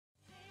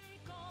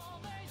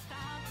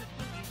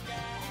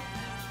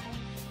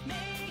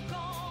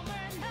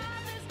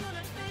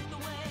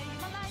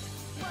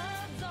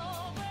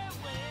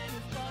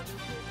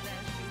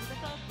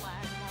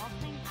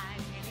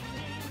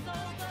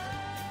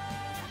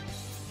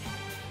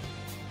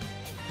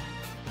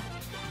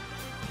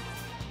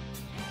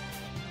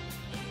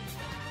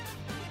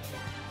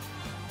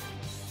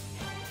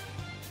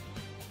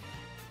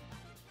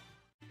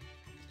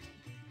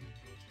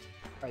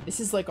Alright, this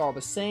is like all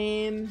the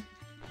same.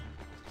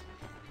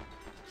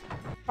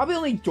 Probably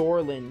only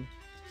Dorlin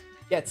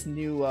gets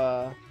new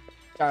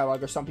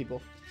dialogue, or some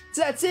people.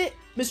 So that's it!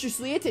 Mistress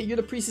Liete, you're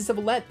the priestess of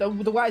Liete.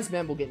 The wise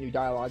man will get new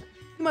dialogue.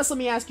 You must let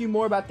me ask you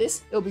more about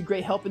this. It'll be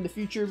great help in the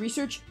future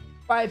research.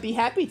 I'd be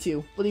happy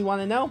to. What do you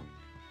want to know?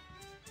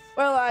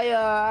 Well,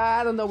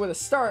 I don't know where to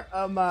start.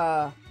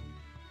 Oh,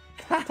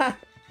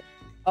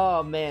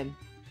 man.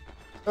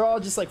 They're all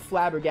just, like,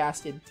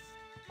 flabbergasted.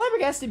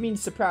 Flabbergasted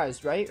means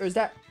surprised, right? Or is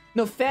that...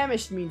 No,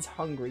 famished means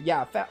hungry.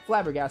 Yeah,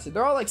 flabbergasted.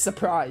 They're all, like,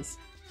 surprised.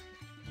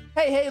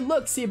 Hey,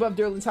 look! See above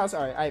Dorlin's house.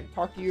 Alright, I've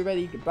talked to you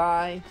already.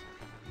 Goodbye.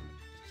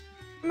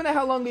 No matter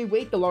how long we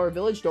wait, the lower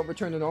village don't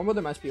return to normal.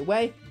 There must be a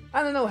way.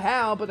 I don't know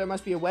how, but there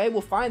must be a way.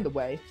 We'll find the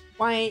way.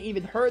 Why I ain't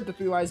even heard the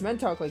three wise men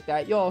talk like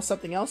that. Y'all,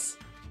 something else?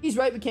 He's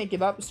right, we can't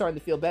give up. We're starting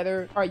to feel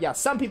better. Alright, yeah,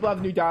 some people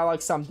have new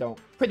dialogue, some don't.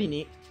 Pretty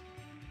neat.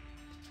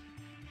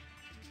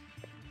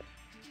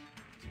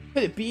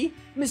 Could it be?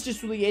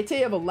 Mistress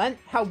Liete of Liete?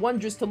 How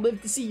wondrous to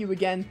live to see you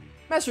again.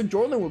 Master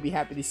Dorlin will be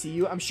happy to see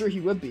you. I'm sure he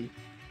would be.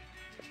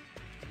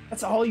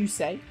 That's all you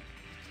say?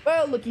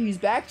 Well, looky who's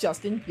back,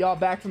 Justin. Y'all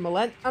back from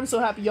Liete? I'm so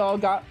happy y'all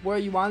got where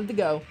you wanted to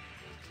go.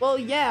 Well,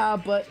 yeah,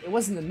 but it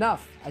wasn't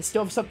enough. I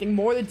still have something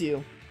more to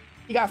do.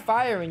 You got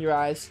fire in your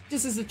eyes,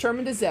 just as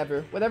determined as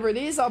ever. Whatever it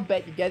is, I'll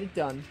bet you get it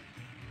done.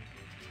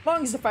 As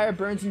long as the fire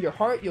burns in your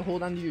heart, you'll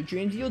hold on to your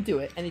dreams and you'll do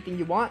it. Anything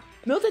you want.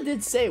 Milton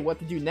did say what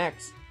to do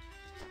next.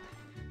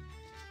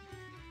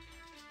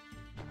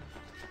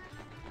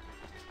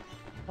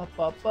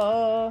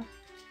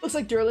 Looks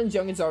like Dorlin's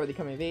youngin's already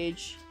coming of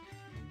age.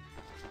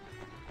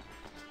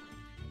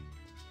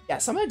 Yeah,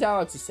 some of the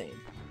dialogue's the same.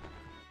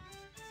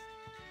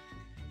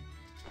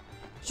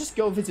 Let's just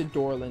go visit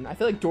Dorlin. I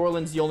feel like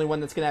Dorlin's the only one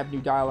that's gonna have new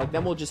dialogue.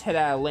 Then we'll just head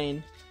out of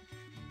lane.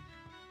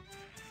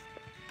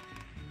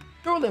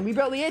 Dorlin, we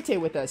brought Liete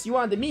with us. You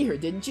wanted to meet her,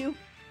 didn't you?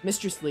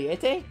 Mistress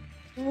Liete?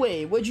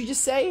 Wait, what'd you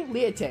just say?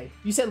 Liete.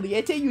 You said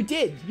Liete? You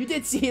did. You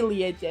did see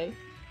Liete.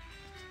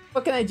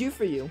 What can I do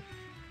for you?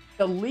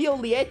 The real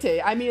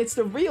Liete. I mean, it's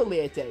the real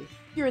Liete.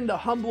 You're in the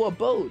humble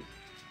abode.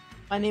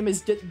 My name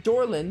is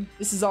Dorlin.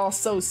 This is all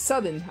so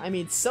sudden. I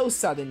mean, so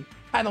sudden.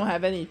 I don't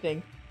have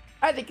anything.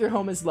 I think your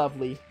home is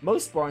lovely.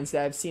 Most barns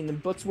that I've seen in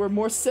books were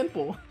more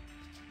simple.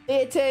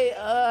 Liete,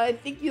 I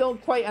think you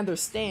don't quite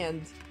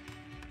understand.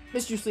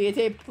 Mistress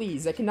Liete,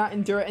 please, I cannot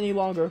endure it any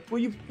longer. Will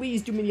you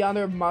please do me the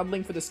honor of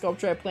modeling for the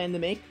sculpture I plan to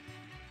make?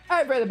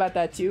 I've read about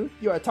that too.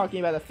 You are talking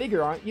about a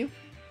figure, aren't you?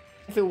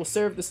 If it will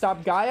serve to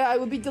stop Gaia, I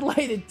would be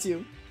delighted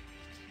to.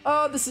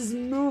 Oh, this is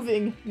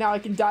moving. Now I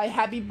can die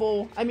happy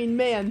bull. I mean,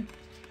 man.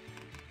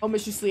 Oh,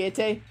 Mistress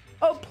Liete.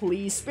 Oh,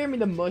 please, spare me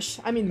the mush.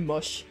 I mean,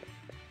 mush.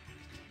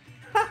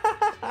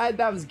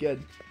 That was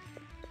good.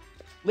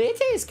 Liete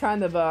is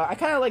kind of, I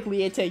kind of like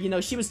Liete. You know,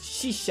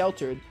 she's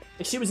sheltered.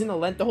 Like, she was in the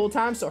Liete the whole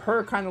time, so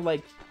her kind of,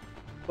 like,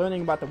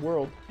 learning about the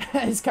world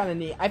is kind of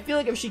neat. I feel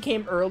like if she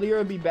came earlier,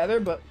 it'd be better,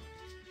 but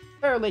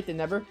better late than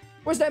never.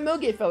 Where's that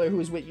Milgate feller who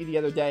was with you the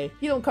other day?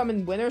 He don't come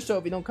in winter, so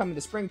if he don't come in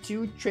the spring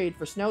too, trade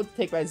for snow to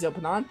take by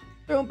Zilpanon,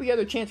 there won't be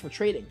other chance for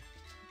trading.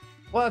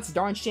 Well, that's a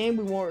darn shame.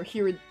 We won't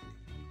hear it.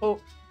 Oh,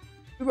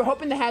 we were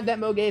hoping to have that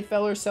Milgate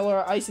feller sell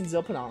our ice in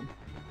Zilpanon.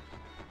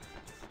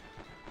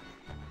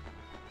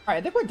 Alright,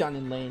 I think we're done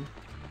in lane.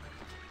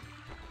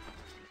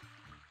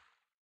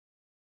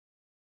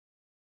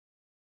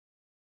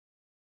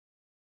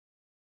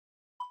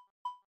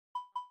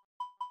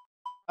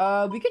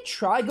 We could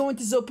try going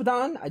to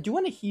Zilpanon. I do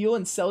want to heal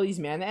and sell these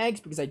mana eggs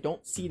because I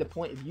don't see the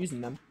point of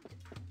using them.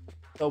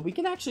 So we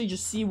can actually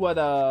just see what,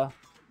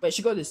 wait, I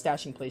should go to the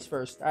stashing place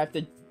first. I have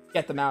to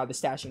get them out of the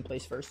stashing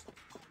place first.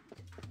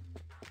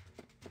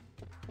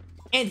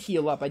 And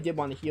heal up. I did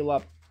want to heal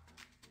up.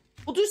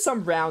 We'll do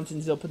some rounds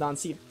in Zilpanon,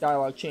 see if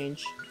dialogue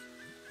change.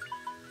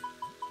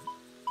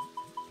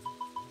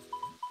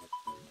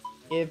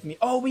 Give me...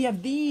 Oh, we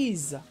have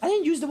these! I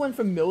didn't use the one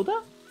from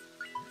Milda?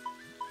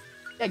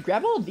 Yeah,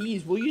 grab all of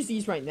these. We'll use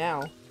these right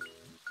now.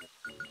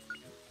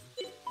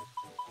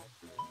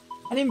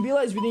 I didn't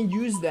realize we didn't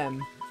use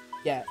them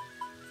yet.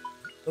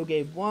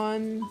 Okay,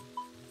 one.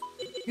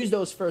 Use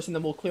those first, and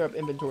then we'll clear up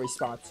inventory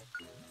spots.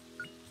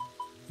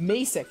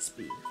 Mace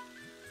XP.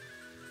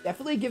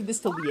 Definitely give this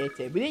to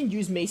Liete. We didn't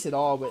use Mace at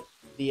all with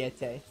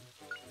Liete.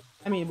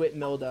 I mean, with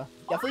Milda.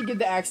 Definitely give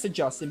the axe to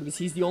Justin, because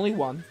he's the only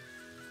one.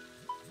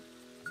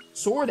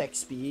 Sword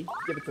XP.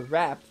 Give it to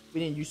Rap. We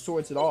didn't use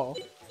swords at all.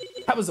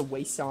 That was a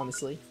waste,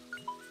 honestly.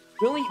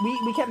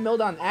 We kept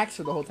Milda on axe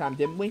for the whole time,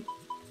 didn't we?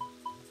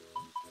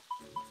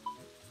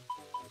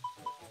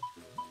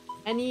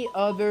 Any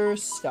other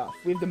stuff?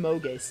 We have the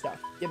Moge stuff.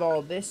 Give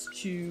all this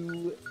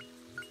to...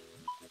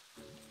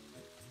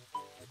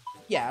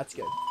 Yeah, that's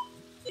good.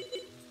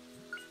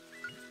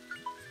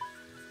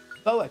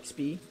 Bow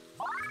XP.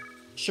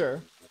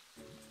 Sure.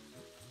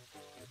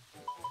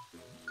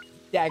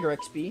 Dagger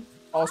XP.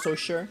 Also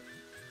sure.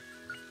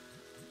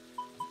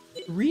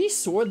 3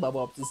 sword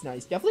level ups is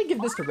nice. Definitely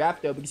give this to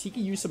Rap though, because he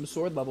can use some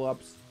sword level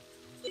ups.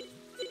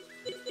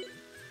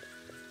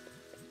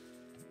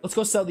 Let's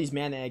go sell these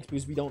mana eggs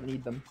because we don't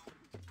need them.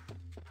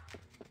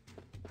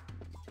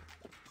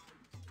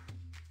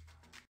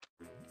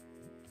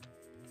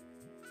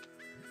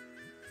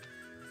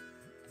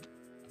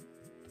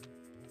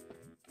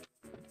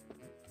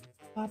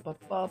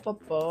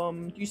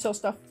 Do you sell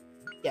stuff?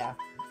 Yeah.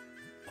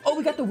 Oh,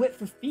 we got the whip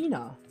for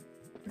Fina.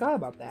 Forgot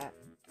about that.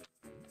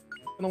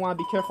 Gonna want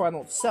to be careful I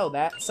don't sell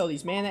that. Sell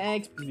these mana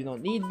eggs because we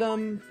don't need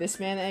them. This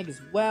mana egg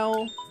as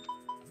well.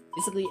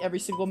 Basically every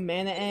single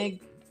mana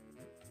egg.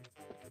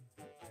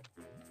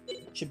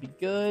 Should be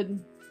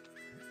good.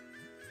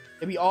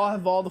 And we all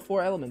have all the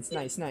 4 elements.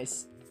 Nice,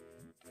 nice.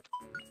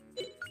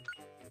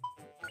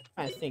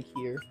 Trying to think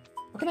here.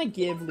 What can I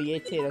give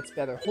Liete that's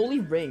better? Holy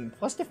Ring,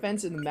 plus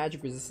defense and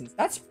magic resistance.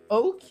 That's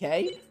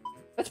okay.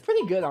 That's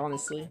pretty good,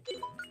 honestly.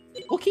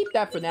 We'll keep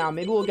that for now.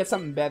 Maybe we'll get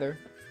something better.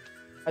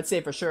 I'd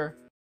say for sure.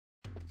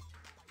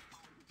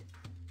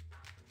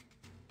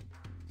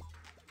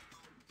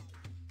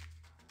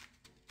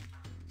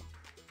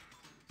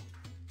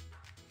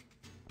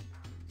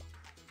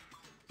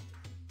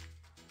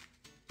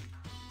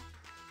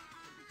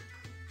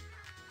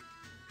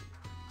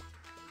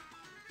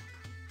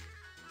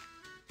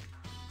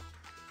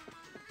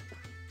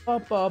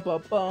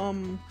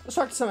 Let's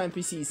talk to some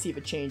NPCs, see if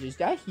it changes.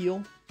 Did I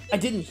heal? I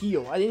didn't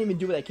heal. I didn't even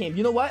do what I came.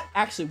 You know what?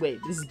 Actually, wait.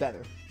 This is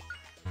better.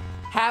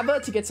 Hava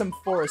to get some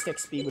forest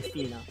XP with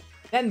Fina.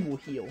 Then we'll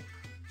heal.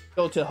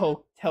 Go to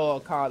Hotel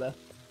Okada.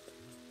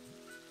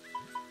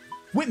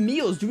 With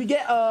meals, do we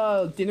get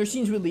dinner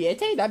scenes with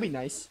Liete? That'd be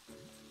nice.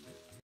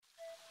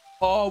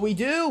 Oh, we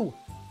do!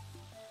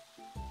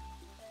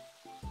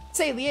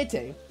 Say,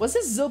 Liete, was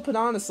this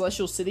Zilpadan a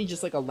celestial city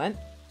just like a Lent?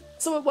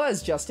 So it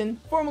was, Justin.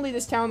 Formerly,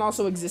 this town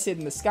also existed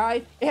in the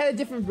sky. It had a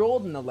different role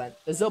than the Lent.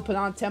 The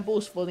Zilpadan temple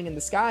was floating in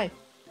the sky.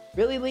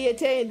 Really,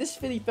 Liete? This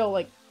city felt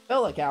like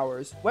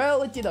ours.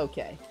 Well, it did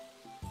okay.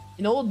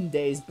 In olden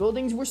days,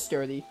 buildings were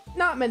sturdy.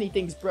 Not many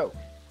things broke.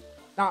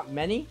 Not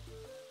many?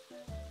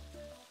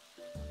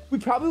 We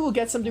probably will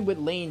get something with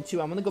Lane,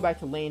 too. I'm gonna go back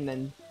to Lane,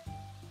 then.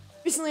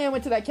 Recently, I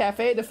went to that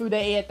cafe. The food I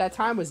ate at that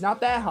time was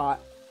not that hot.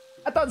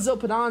 I thought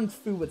Zilpadan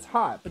food was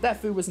hot, but that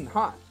food wasn't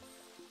hot.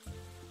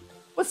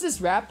 What's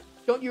this rap?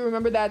 Don't you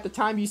remember that at the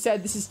time you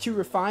said this is too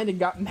refined and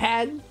got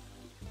mad?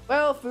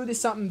 Well, food is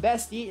something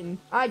best eaten.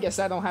 I guess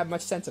I don't have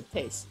much sense of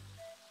taste.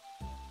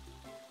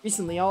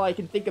 Recently, all I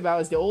can think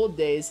about is the old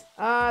days.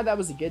 Ah, that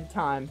was a good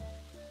time.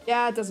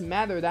 Yeah, it doesn't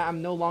matter that I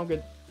no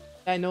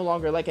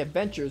longer like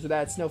adventures or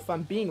that it's no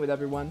fun being with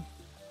everyone.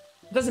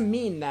 It doesn't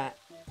mean that.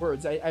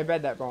 Words, I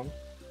read that wrong.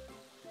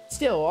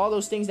 Still, all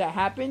those things that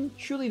happened,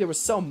 truly there was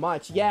so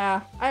much.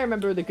 Yeah, I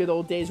remember the good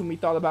old days when we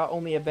thought about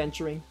only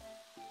adventuring.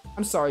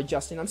 I'm sorry,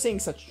 Justin. I'm saying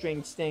such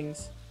strange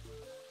things.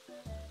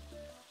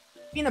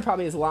 Fina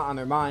probably has a lot on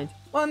her mind.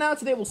 Well, now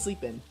today we'll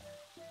sleep in.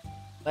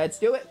 Let's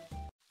do it.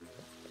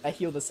 I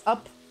healed us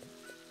up.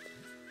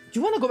 Do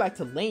you want to go back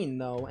to Lane,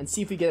 though, and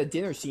see if we get a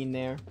dinner scene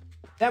there?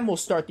 Then we'll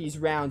start these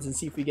rounds and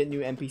see if we get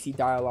new NPC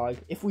dialogue.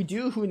 If we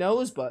do, who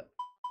knows, but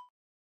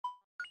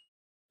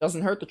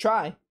doesn't hurt to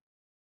try.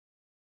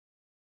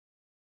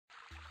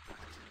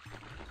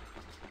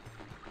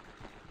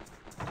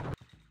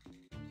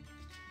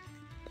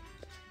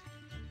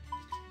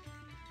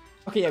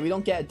 Okay, yeah, we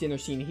don't get a dinner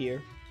scene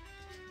here.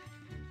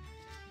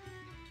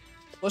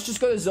 Let's just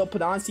go to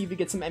Zilpadan, see if we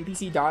get some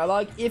NPC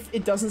dialogue. If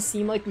it doesn't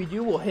seem like we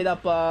do, we'll hit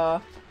up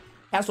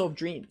Castle of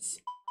Dreams.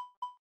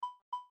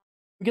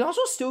 We can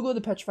also still go to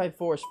Petrified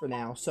Forest for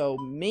now, so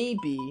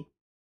maybe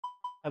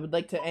I would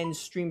like to end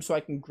stream so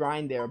I can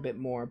grind there a bit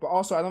more. But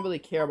also, I don't really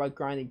care about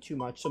grinding too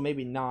much, so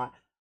maybe not.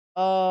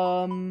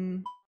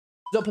 Zilpadan,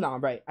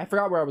 right. I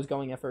forgot where I was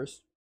going at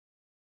first.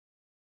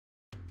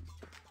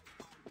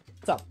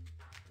 What's up?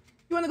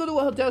 You want to go to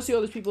a hotel, see all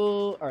those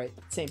people? Alright,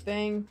 same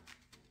thing.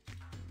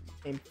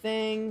 Same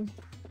thing.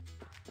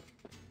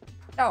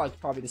 Dialogue's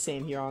probably the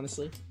same here,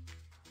 honestly.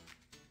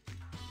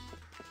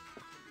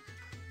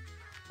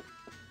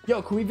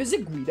 Yo, can we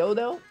visit Guido,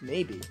 though?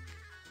 Maybe.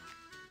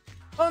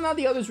 Oh, now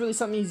the other's really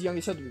something. He's the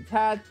youngest other we've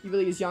had. He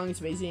really is young.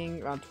 He's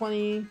amazing. Around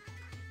 20.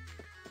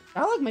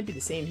 Dialogue might be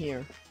the same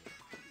here.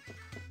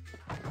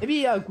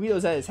 Maybe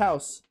Guido's at his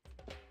house.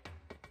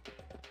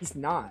 He's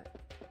not.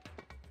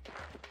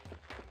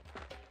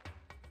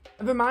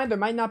 Never mind, there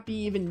might not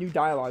be even new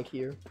dialogue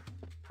here.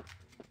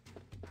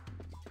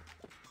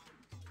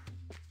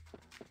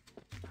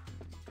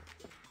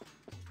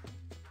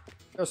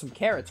 There are some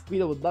carrots.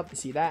 Guido would love to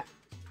see that.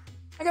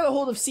 I got a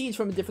hold of seeds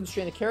from a different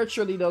strain of carrots.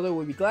 Surely the other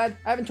will be glad.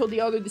 I haven't told the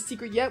other the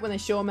secret yet. When I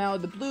show him out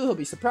of the blue, he'll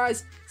be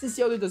surprised. Since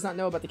the other does not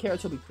know about the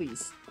carrots, he'll be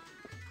pleased.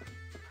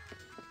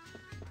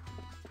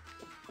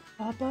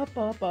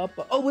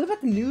 Oh, what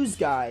about the news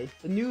guy?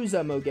 The news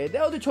Moge. The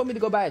elder told me to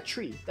go buy a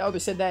tree. The elder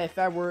said that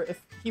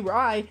if he were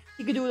I,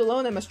 he could do it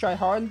alone. I must try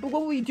hard. But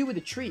what will you do with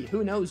a tree?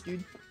 Who knows,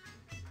 dude?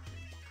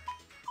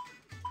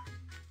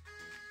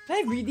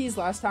 Did I read these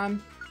last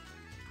time?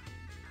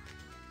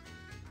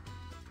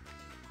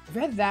 I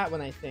read that one,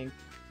 I think.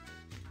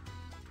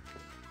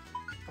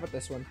 How about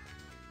this one?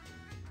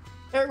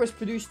 Eric was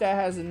produced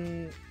as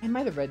an... I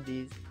might have read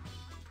these.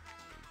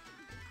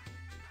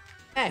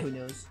 Who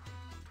knows?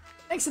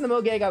 Thanks to the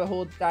Moge, I got a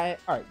whole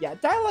Alright, yeah,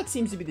 dialogue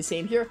seems to be the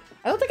same here.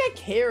 I don't think I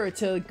care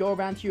to go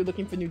around here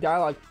looking for new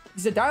dialogue,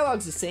 because the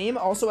dialogue's the same.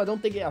 Also, I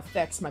don't think it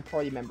affects my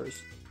party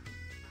members.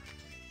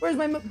 Where's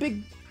my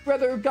big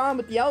Brother gone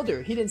with the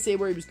elder. He didn't say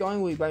where he was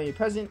going. Will he buy me a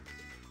present?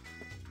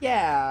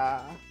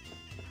 Yeah.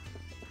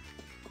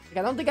 Like,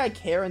 I don't think I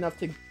care enough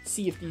to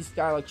see if these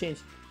dialogue change.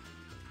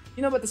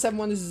 You know about the 7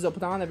 wonders of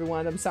Zopodan? Every one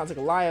of them sounds like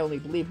a lie. I only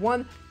believe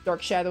one.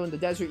 Dark shadow in the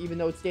desert. Even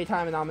though it's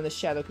daytime, an ominous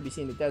shadow could be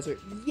seen in the desert.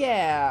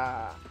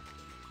 Yeah.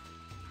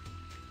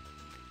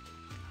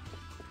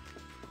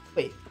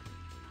 Wait.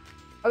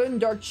 Other than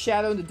dark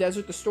shadow in the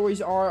desert, the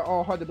stories are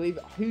all hard to believe.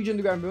 Huge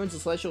underground ruins, a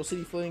celestial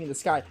city floating in the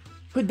sky.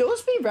 Could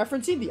those be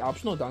referencing the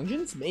optional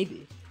dungeons?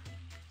 Maybe.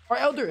 Our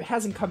elder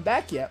hasn't come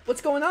back yet.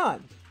 What's going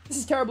on? This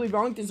is terribly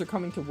wrong. Things are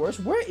coming to worse.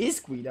 Where is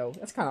Guido?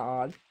 That's kind of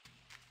odd.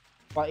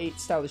 About 8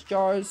 stylish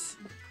jars.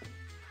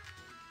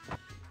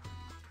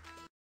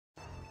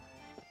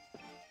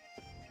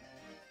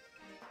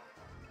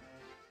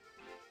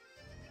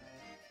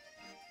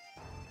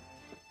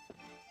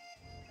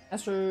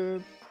 As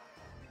for...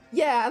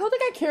 Yeah, I don't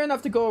think I care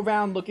enough to go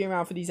around looking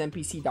around for these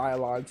NPC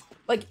dialogues.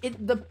 Like,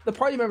 the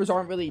party members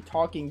aren't really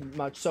talking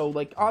much, so,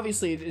 like,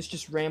 obviously it's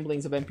just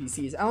ramblings of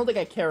NPCs. I don't think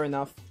I care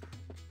enough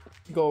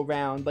to go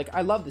around. Like,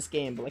 I love this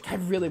game, but, like, I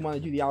really want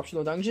to do the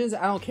optional dungeons.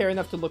 I don't care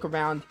enough to look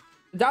around.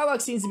 The dialogue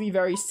seems to be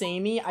very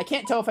samey. I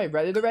can't tell if I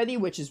read it already,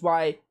 which is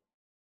why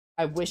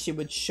I wish it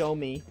would show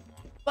me.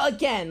 But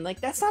again, like,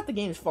 that's not the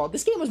game's fault.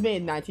 This game was made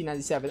in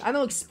 1997. I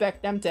don't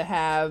expect them to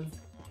have...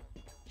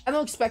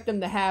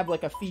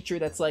 like, a feature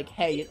that's like,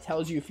 hey, it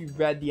tells you if you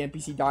read the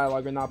NPC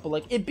dialogue or not. But,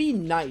 like, it'd be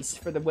nice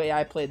for the way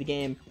I play the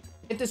game.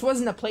 If this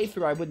wasn't a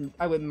playthrough,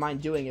 I wouldn't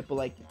mind doing it. But,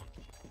 like,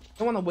 I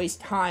don't want to waste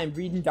time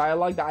reading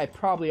dialogue that I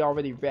probably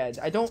already read.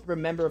 I don't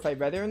remember if I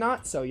read it or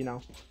not, so, you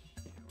know.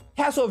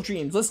 Castle of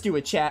Dreams. Let's do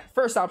it, chat.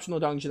 First optional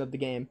dungeon of the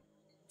game.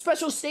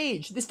 Special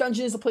stage. This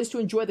dungeon is a place to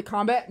enjoy the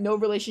combat. No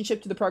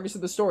relationship to the progress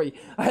of the story.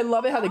 I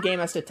love it how the game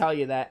has to tell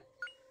you that.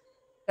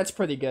 That's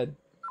pretty good.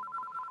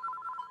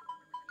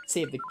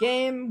 Save the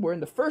game. We're in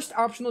the first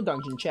optional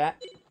dungeon,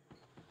 chat.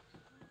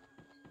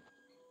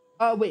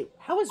 Wait.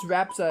 How is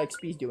Rap's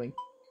XP doing?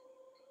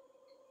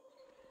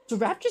 So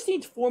Rap just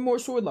needs 4 more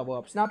sword level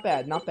ups. Not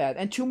bad, not bad.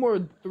 And 2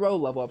 more throw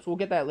level ups. We'll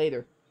get that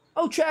later.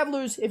 Oh,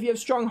 travelers, if you have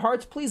strong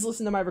hearts, please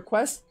listen to my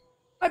request.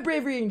 My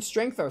bravery and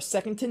strength are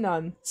second to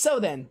none. So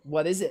then,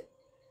 what is it?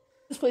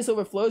 This place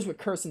overflows with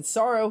curse and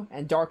sorrow,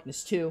 and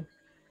darkness too.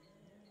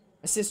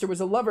 My sister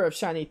was a lover of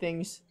shiny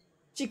things.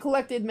 She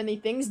collected many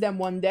things, then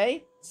one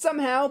day,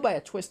 somehow, by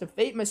a twist of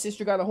fate, my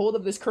sister got a hold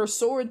of this cursed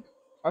sword.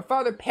 Our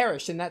father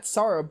perished, and that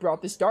sorrow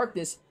brought this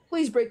darkness.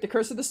 Please break the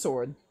curse of the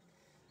sword.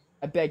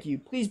 I beg you,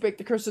 please break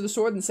the curse of the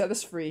sword and set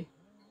us free.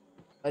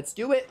 Let's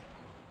do it.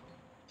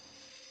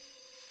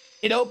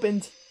 It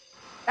opened.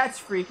 That's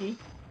freaky.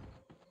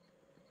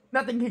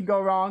 Nothing could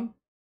go wrong.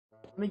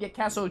 Let me get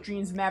Castle of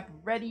Dreams map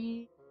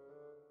ready.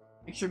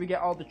 Make sure we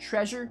get all the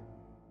treasure.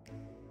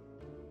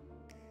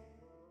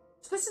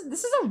 So this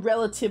is a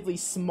relatively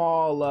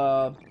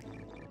small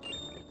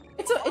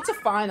it's a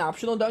fine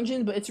optional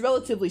dungeon, but it's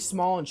relatively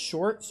small and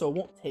short, so it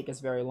won't take us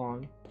very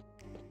long.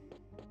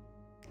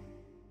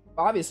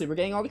 Obviously, we're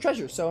getting all the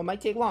treasure, so it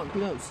might take long. Who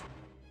knows?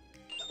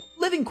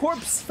 Living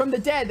corpse from the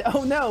dead.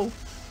 Oh no.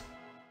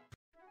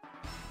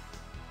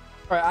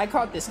 Alright, I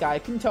caught this guy. I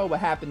couldn't tell what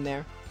happened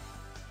there.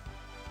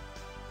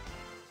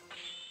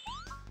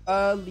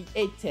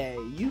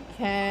 Liete, you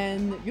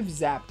have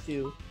zap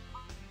too.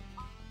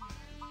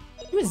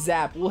 You have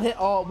zap.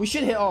 We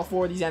should hit all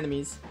 4 of these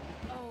enemies.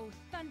 Oh,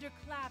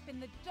 thunderclap in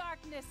the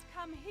darkness,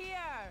 come here.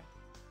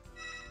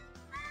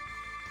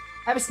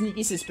 I have a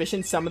sneaky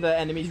suspicion some of the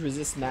enemies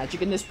resist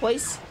magic in this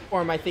place.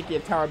 Or am I thinking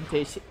of Tower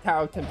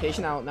of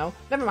Temptation? I don't know.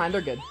 Never mind, they're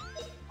good.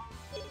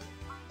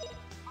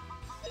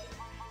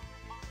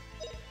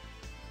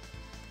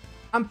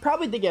 I'm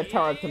probably thinking of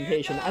Tower of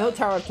Temptation. I know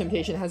Tower of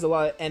Temptation has a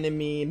lot of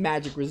enemy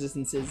magic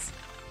resistances.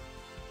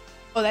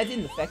 Oh, that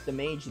didn't affect the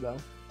mage, though.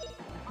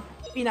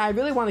 Fina, I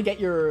really want to get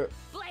your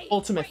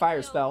ultimate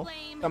fire spell. So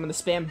I'm going to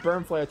spam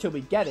Burn Flare until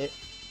we get it.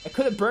 I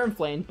could have Burn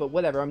Flamed, but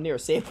whatever. I'm near a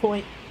save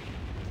point.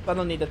 So I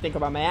don't need to think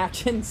about my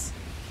actions.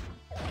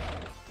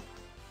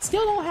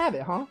 Still don't have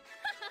it, huh?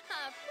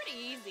 Pretty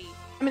easy.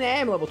 I mean, I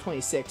am level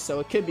 26, so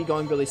it could be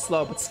going really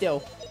slow, but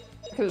still.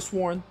 I could have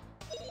sworn.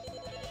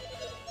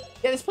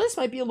 Yeah, this place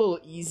might be a little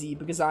easy,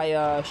 because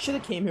I should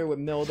have came here with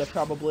Milda,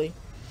 probably.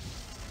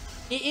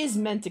 It is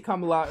meant to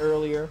come a lot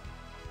earlier.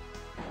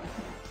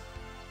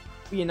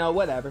 You know,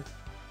 whatever.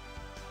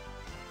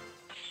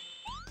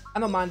 I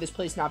don't mind this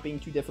place not being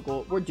too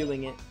difficult. We're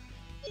doing it.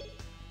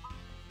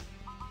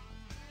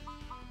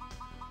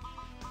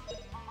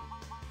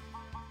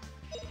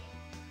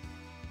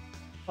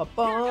 Up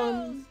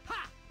on.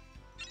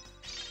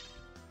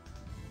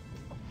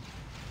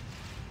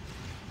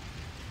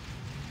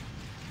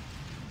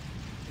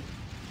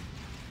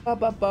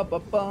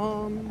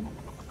 Ba-ba-ba-ba-bum.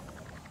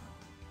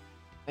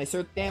 Nice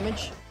earth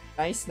damage.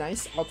 Nice,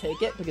 nice. I'll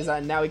take it, because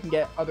now we can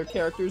get other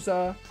characters,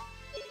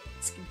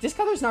 This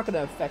color's not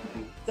gonna affect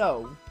you,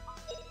 so...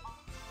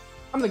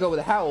 I'm gonna go with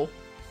a Howl.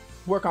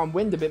 Work on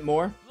wind a bit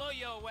more. Blow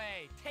your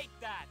way. Take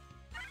that.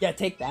 Yeah,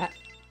 take that.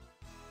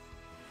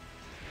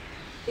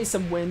 Hey,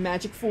 some wind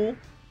magic, fool.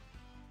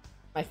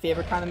 My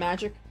favorite kind of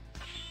magic.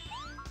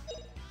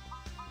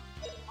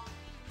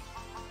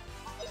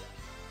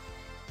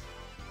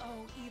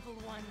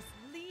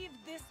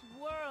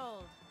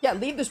 Yeah,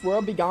 leave this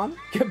world, be gone.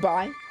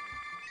 Goodbye.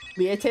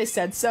 Liete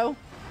said so.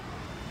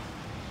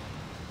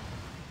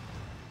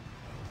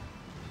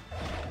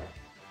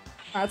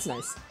 Oh, that's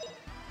nice.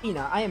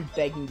 Ina, I am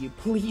begging you,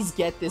 please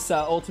get this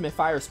ultimate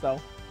fire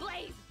spell.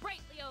 Blaze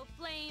brightly, O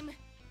flame.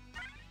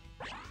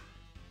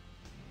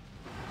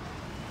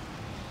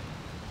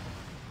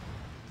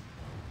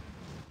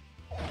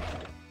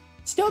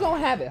 Still don't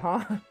have it,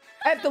 huh?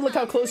 I have to look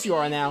how close you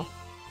are now.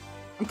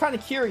 I'm kind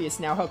of curious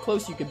now how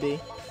close you could be.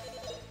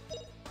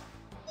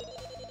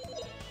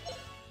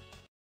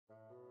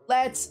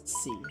 Let's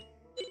see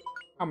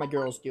how my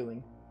girl's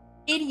doing.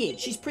 88,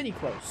 she's pretty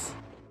close.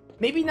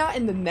 Maybe not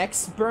in the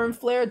next burn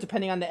flare,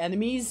 depending on the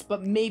enemies,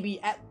 but maybe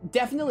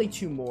definitely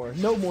 2 more.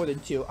 No more than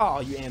 2.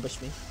 Oh, you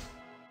ambushed me.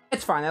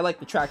 It's fine, I like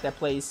the track that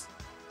plays.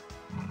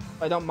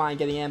 I don't mind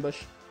getting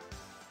ambushed.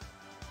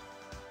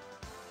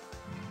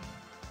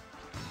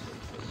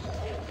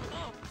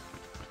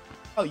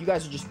 Oh, you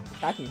guys are just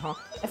attacking, huh?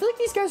 I feel like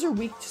these guys are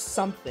weak to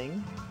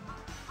something.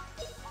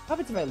 How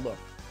about if I look?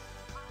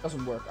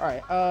 Doesn't work.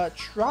 Alright,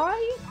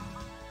 try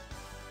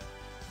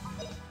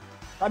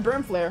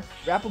burn flare.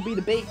 Wrap will be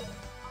the bait.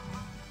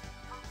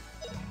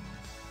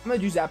 I'm gonna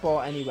do Zap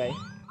Ball anyway.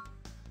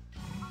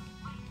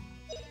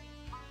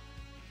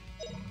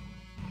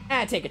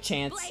 Take a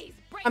chance.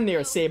 I'm near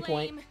a save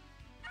point.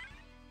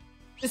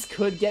 This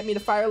could get me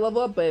to fire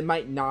level up, but it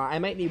might not. I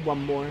might need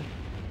 1 more.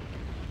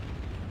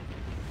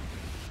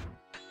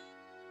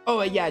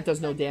 Oh, yeah, it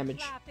does no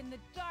damage.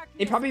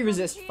 They probably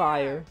resist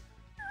fire.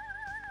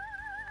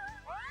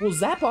 Will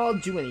Zap Ball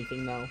do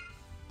anything, though?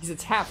 Because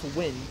it's half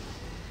wind.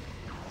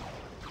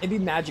 Maybe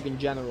magic in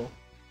general.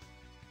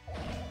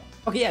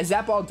 Okay, yeah,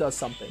 Zap Ball does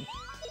something.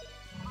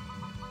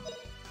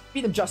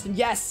 Beat him, Justin.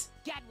 Yes!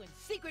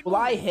 Will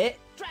I hit?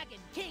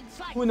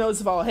 Who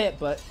knows if I'll hit,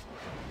 but...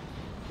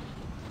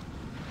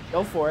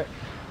 Go for it.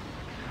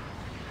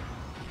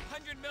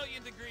 100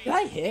 million degrees. Did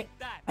I hit?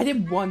 I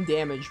did 1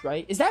 damage,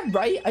 right? Is that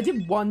right? I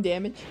did 1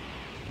 damage?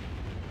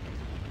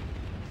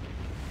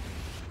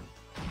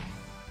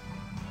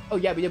 Oh,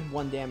 yeah, we did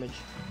 1 damage.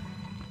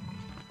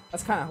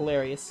 That's kind of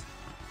hilarious.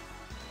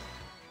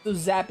 So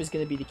Zap is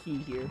going to be the key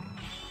here.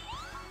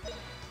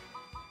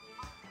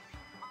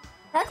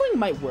 Crackling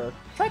might work.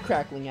 Try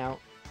Crackling out.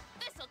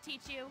 This'll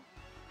teach you.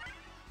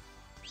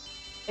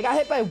 I got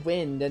hit by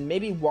wind, and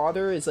maybe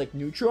water is like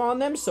neutral on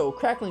them, so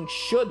Crackling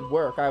should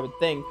work, I would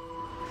think.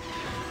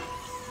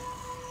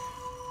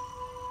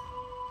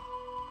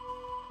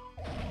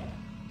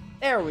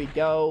 There we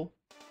go.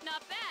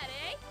 Not bad,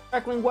 eh?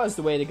 Crackling was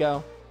the way to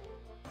go.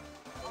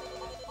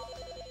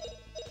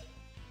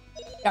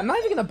 Yeah, I'm not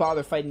even gonna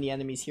bother fighting the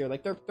enemies here.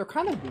 Like, they're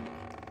kind of weak.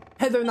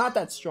 They're not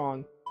that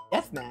strong.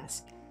 Death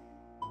Mask.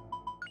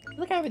 I feel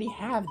like I already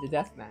have the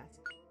Death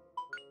Mask.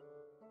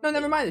 No,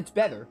 never mind. It's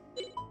better.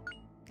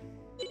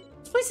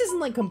 This place isn't,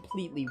 like,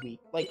 completely weak.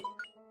 Like,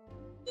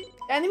 the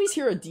enemies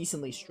here are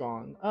decently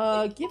strong.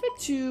 Give it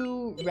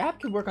to...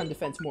 Wrap could work on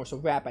defense more, so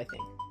Wrap, I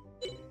think.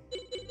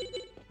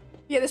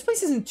 Yeah, this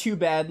place isn't too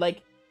bad.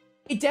 Like,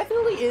 it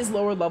definitely is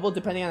lower level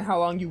depending on how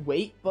long you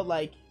wait, but,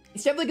 like,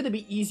 it's definitely going to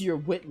be easier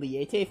with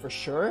Liete for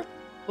sure.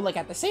 But, like,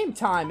 at the same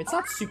time, it's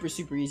not super,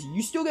 super easy.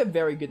 You still get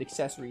very good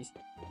accessories.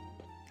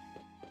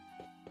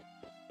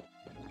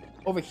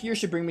 Over here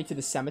should bring me to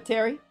the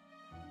cemetery,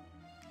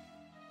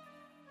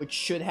 which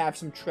should have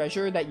some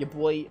treasure that your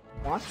boy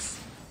wants.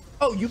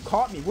 Oh, you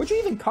caught me. Where'd you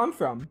even come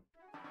from?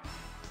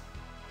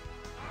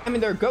 I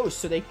mean, they're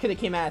ghosts, so they could have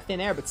came out of thin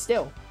air, but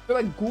still. They're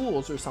like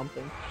ghouls or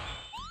something.